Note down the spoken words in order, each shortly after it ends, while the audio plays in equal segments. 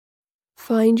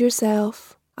Find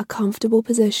yourself a comfortable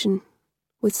position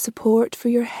with support for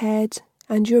your head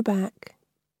and your back.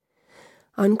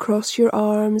 Uncross your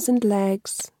arms and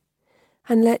legs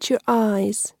and let your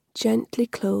eyes gently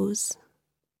close.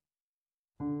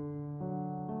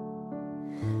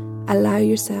 Allow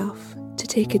yourself to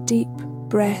take a deep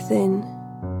breath in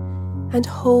and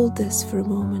hold this for a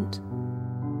moment,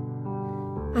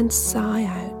 and sigh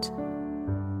out.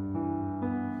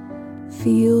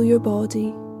 Feel your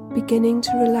body beginning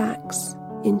to relax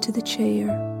into the chair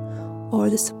or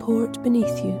the support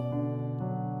beneath you.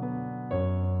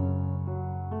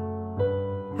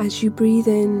 As you breathe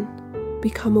in,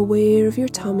 become aware of your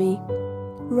tummy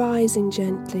rising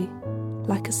gently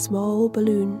like a small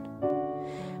balloon,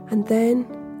 and then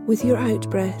with your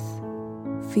out-breath,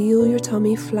 feel your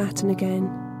tummy flatten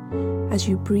again as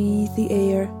you breathe the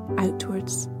air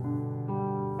outwards.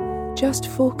 Just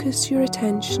focus your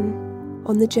attention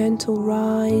on the gentle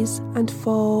rise and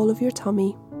fall of your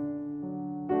tummy,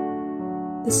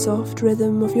 the soft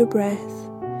rhythm of your breath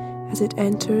as it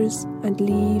enters and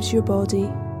leaves your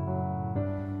body.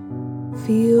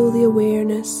 Feel the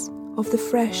awareness of the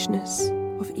freshness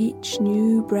of each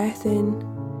new breath in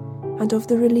and of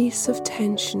the release of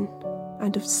tension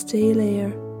and of stale air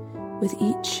with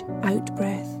each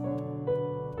out-breath.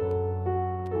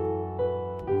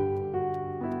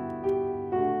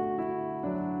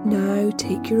 Now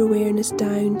take your awareness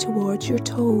down towards your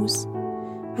toes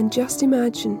and just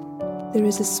imagine there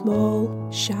is a small,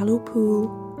 shallow pool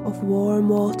of warm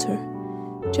water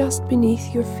just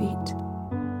beneath your feet.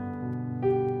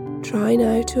 Try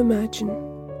now to imagine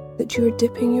that you are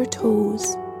dipping your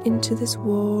toes into this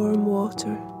warm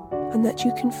water and that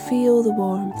you can feel the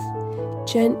warmth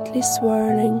gently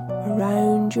swirling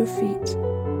around your feet.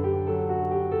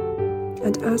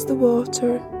 And as the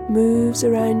water moves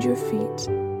around your feet,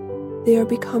 they are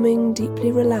becoming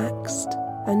deeply relaxed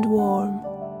and warm.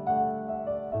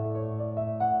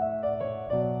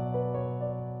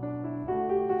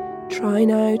 Try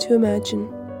now to imagine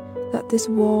that this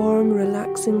warm,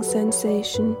 relaxing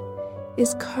sensation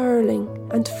is curling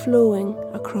and flowing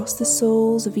across the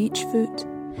soles of each foot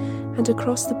and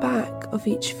across the back of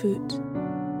each foot.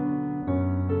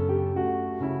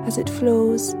 As it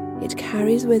flows, it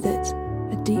carries with it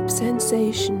a deep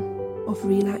sensation of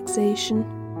relaxation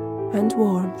and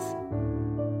warmth.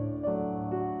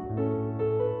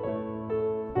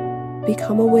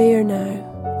 Become aware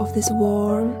now of this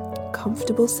warm,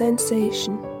 comfortable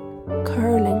sensation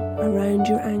curling around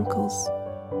your ankles.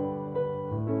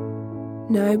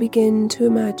 Now begin to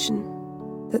imagine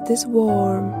that this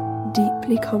warm,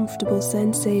 deeply comfortable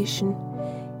sensation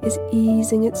is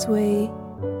easing its way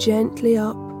gently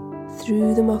up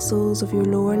through the muscles of your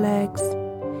lower legs,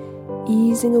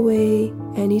 easing away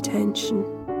any tension.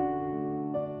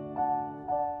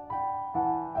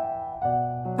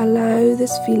 Allow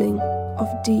this feeling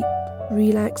of deep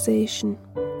relaxation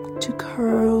to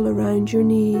curl around your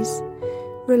knees,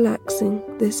 relaxing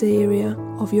this area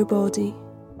of your body.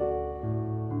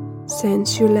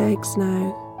 Sense your legs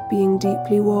now being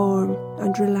deeply warm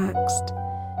and relaxed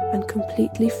and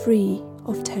completely free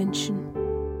of tension.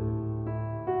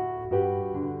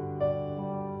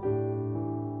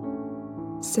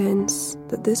 Sense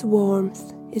that this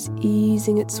warmth is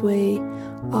easing its way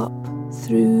up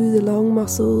through the long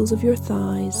muscles of your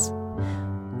thighs,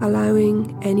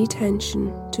 allowing any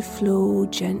tension to flow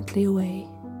gently away.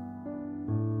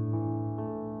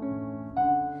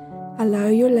 Allow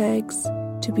your legs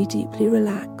to be deeply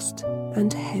relaxed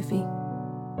and heavy.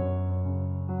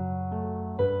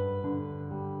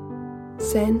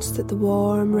 Sense that the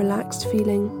warm, relaxed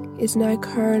feeling is now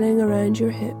curling around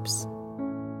your hips.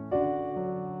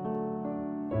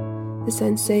 The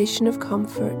sensation of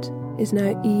comfort is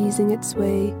now easing its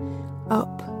way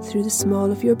up through the small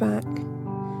of your back,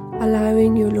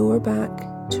 allowing your lower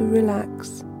back to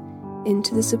relax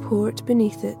into the support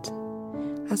beneath it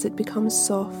as it becomes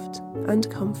soft and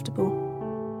comfortable.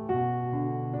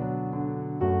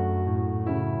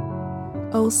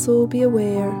 Also be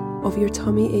aware of your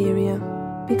tummy area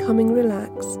becoming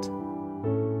relaxed.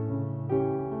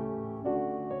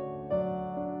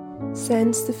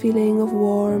 Sense the feeling of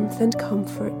warmth and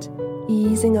comfort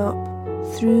easing up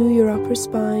through your upper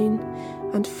spine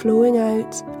and flowing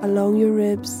out along your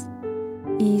ribs,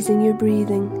 easing your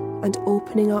breathing and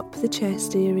opening up the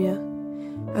chest area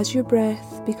as your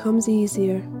breath becomes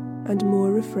easier and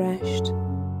more refreshed.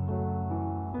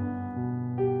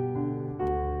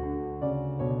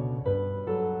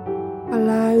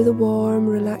 Allow the warm,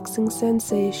 relaxing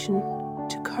sensation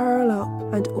to curl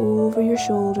up and over your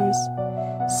shoulders,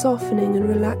 softening and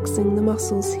relaxing the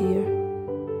muscles here.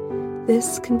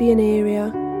 This can be an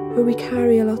area where we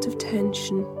carry a lot of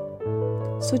tension.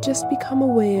 So just become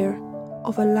aware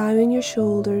of allowing your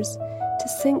shoulders to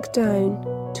sink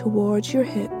down towards your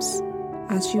hips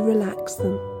as you relax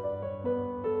them.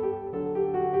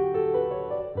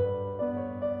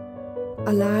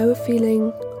 Allow a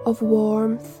feeling of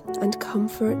warmth and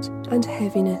comfort and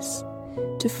heaviness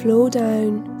to flow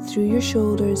down through your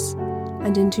shoulders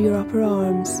and into your upper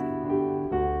arms.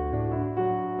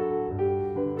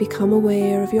 Become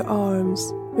aware of your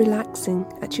arms relaxing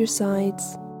at your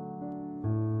sides.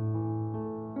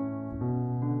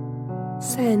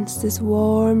 Sense this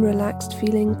warm, relaxed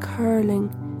feeling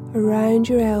curling around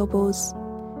your elbows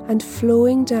and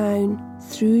flowing down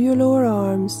through your lower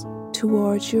arms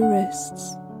towards your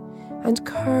wrists, and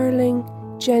curling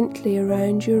gently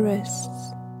around your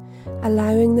wrists,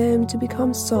 allowing them to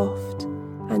become soft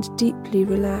and deeply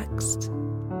relaxed.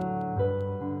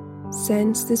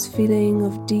 Sense this feeling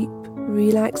of deep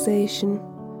relaxation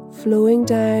flowing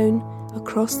down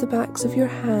across the backs of your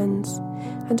hands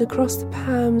and across the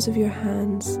palms of your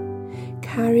hands,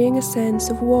 carrying a sense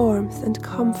of warmth and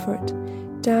comfort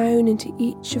down into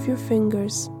each of your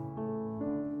fingers.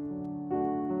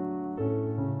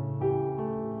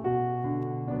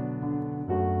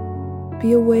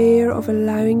 Be aware of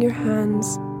allowing your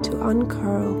hands to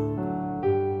uncurl.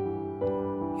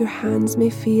 Your hands may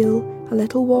feel a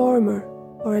little warmer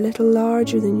or a little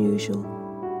larger than usual,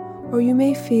 or you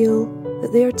may feel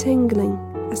that they are tingling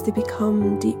as they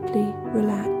become deeply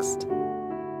relaxed.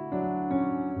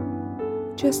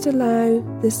 Just allow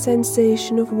this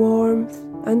sensation of warmth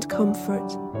and comfort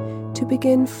to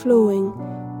begin flowing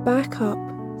back up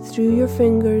through your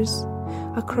fingers,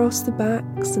 across the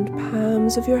backs and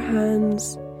palms of your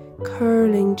hands,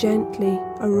 curling gently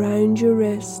around your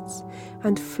wrists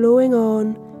and flowing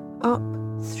on up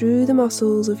through the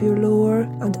muscles of your lower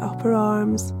and upper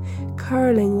arms,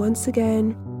 curling once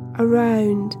again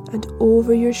around and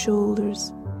over your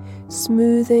shoulders,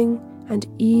 smoothing and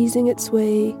easing its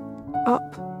way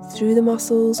up through the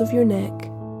muscles of your neck.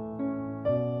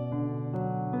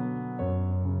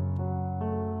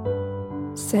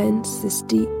 Sense this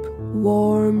deep,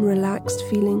 warm, relaxed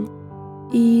feeling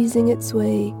easing its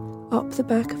way up the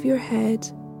back of your head,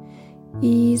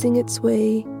 easing its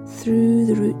way through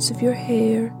the roots of your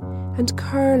hair and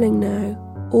curling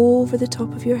now over the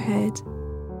top of your head.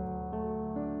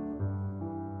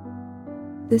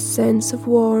 This sense of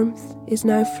warmth is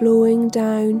now flowing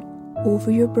down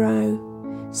over your brow,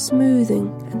 smoothing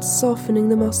and softening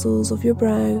the muscles of your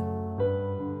brow.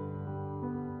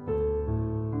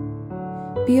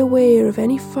 Be aware of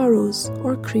any furrows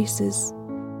or creases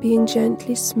being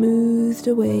gently smoothed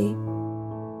away.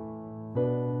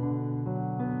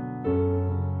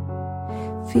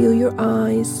 Feel your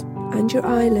eyes and your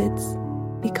eyelids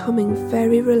becoming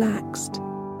very relaxed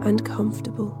and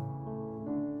comfortable.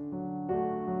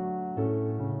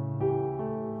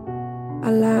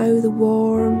 Allow the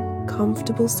warm,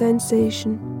 comfortable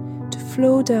sensation to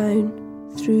flow down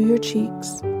through your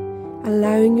cheeks,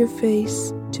 allowing your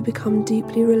face to become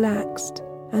deeply relaxed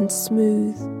and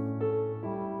smooth.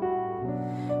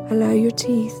 Allow your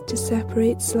teeth to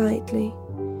separate slightly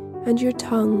and your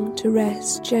tongue to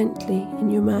rest gently in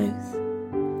your mouth,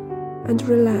 and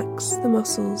relax the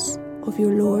muscles of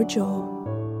your lower jaw.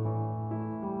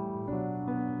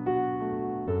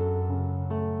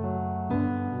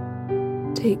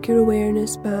 Take your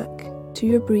awareness back to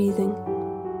your breathing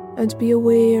and be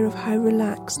aware of how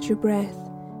relaxed your breath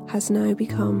has now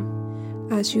become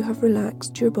as you have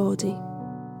relaxed your body.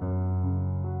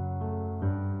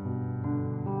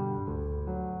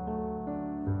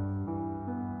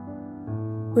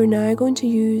 We're now going to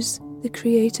use the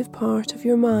creative part of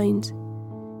your mind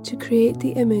to create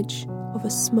the image of a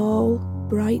small,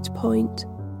 bright point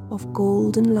of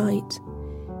golden light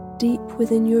deep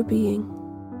within your being.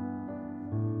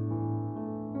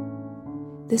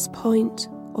 This point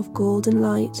of golden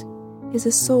light is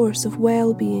a source of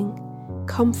well-being,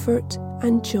 comfort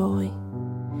and joy.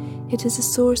 It is a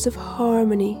source of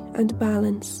harmony and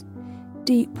balance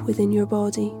deep within your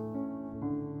body.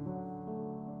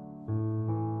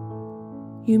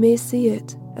 You may see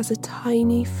it as a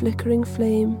tiny flickering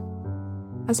flame,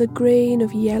 as a grain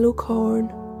of yellow corn,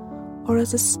 or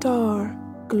as a star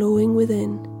glowing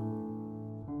within.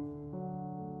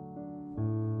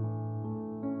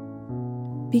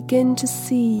 Begin to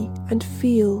see and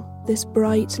feel this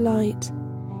bright light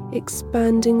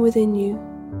expanding within you,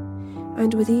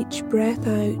 and with each breath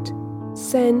out,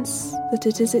 sense that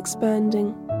it is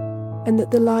expanding and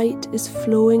that the light is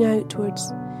flowing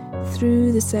outwards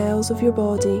through the cells of your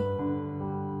body.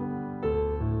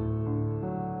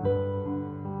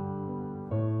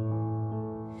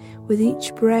 With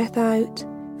each breath out,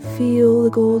 feel the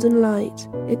golden light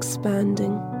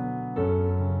expanding.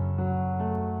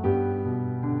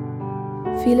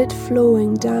 Feel it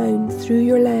flowing down through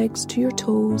your legs to your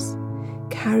toes,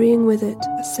 carrying with it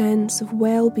a sense of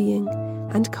well-being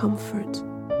and comfort.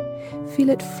 Feel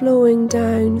it flowing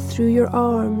down through your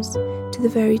arms to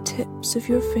the very tips of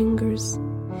your fingers,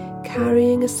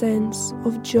 carrying a sense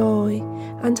of joy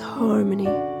and harmony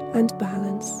and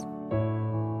balance.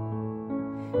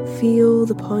 Feel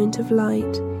the point of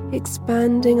light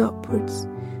expanding upwards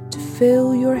to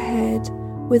fill your head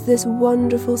with this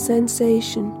wonderful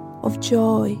sensation of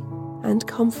joy and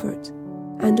comfort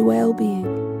and well-being.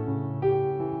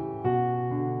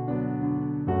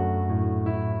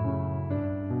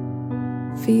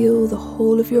 Feel the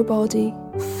whole of your body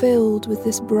filled with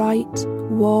this bright,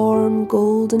 warm,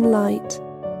 golden light.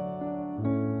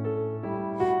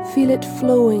 Feel it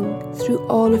flowing through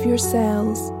all of your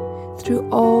cells, through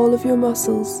all of your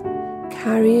muscles,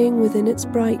 carrying within its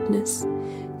brightness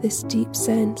this deep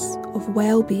sense of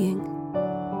well-being.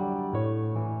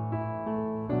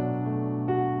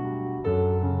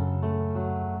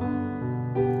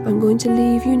 I'm going to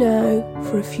leave you now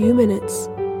for a few minutes,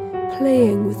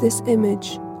 playing with this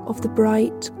image of the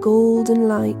bright golden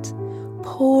light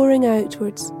pouring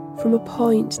outwards from a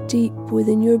point deep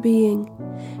within your being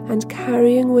and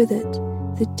carrying with it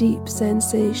the deep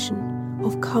sensation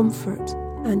of comfort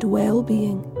and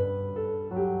well-being.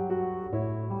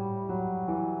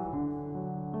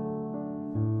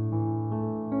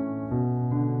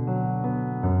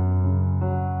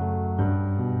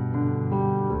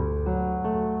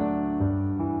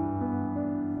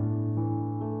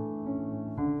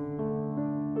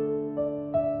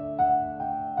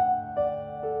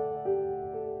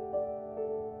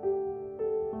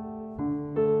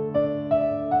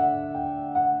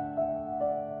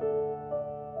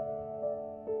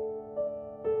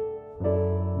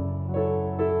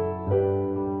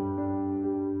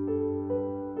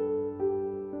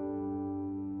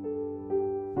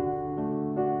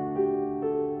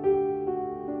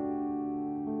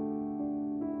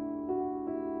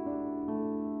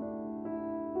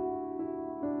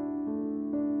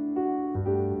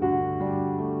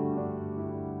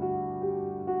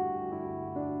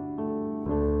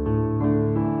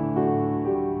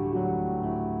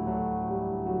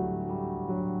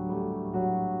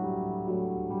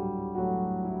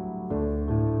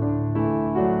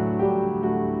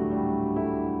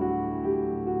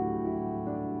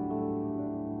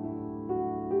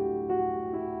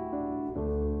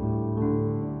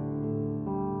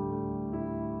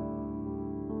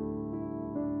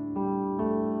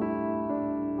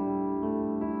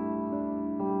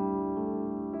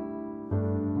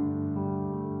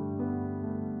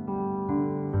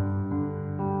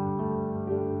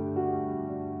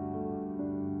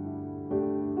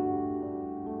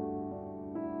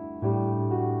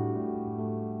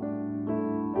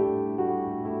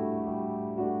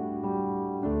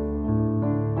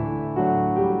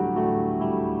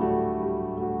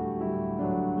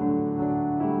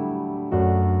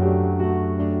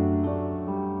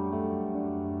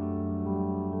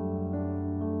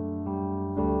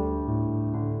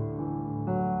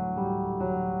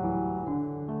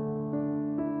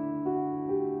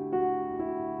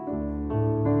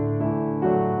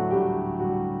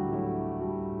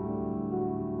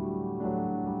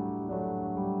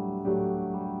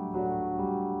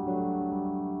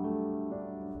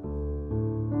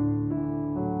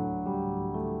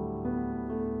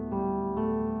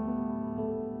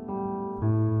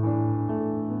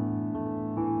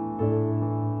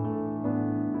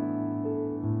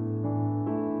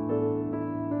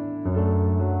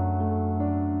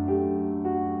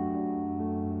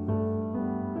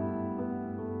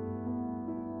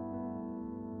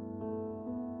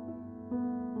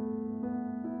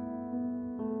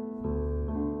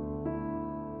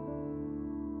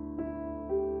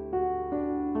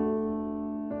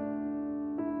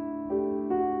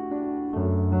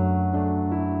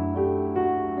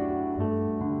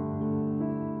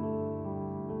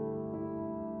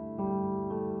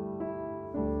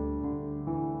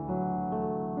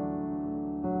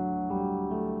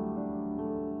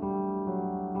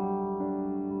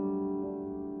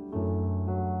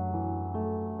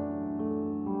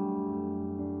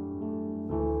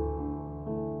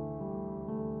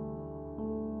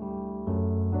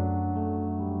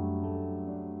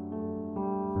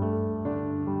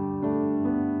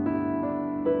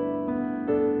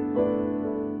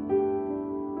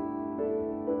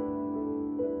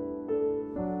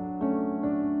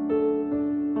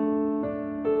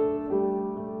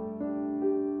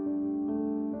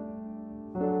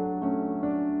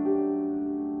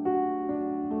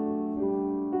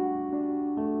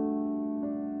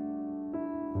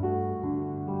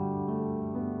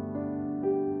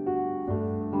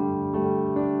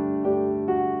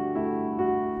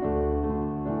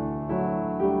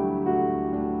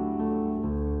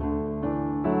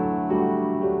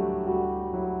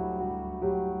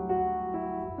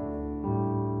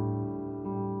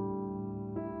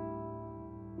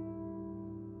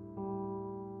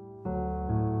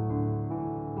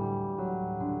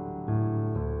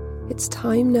 It's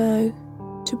time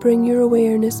now to bring your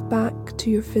awareness back to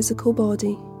your physical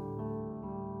body.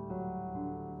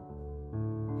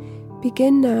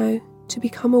 Begin now to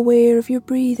become aware of your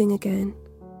breathing again,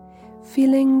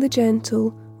 feeling the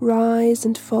gentle rise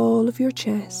and fall of your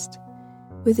chest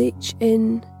with each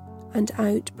in and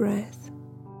out breath.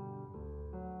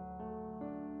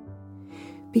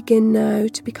 Begin now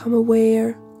to become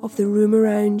aware of the room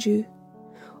around you,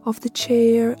 of the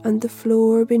chair and the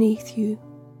floor beneath you,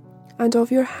 and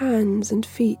of your hands and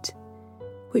feet,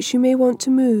 which you may want to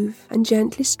move and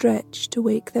gently stretch to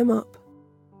wake them up.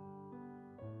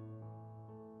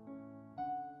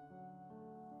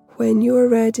 When you are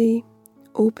ready,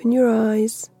 open your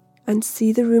eyes and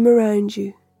see the room around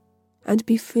you, and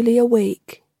be fully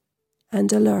awake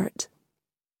and alert.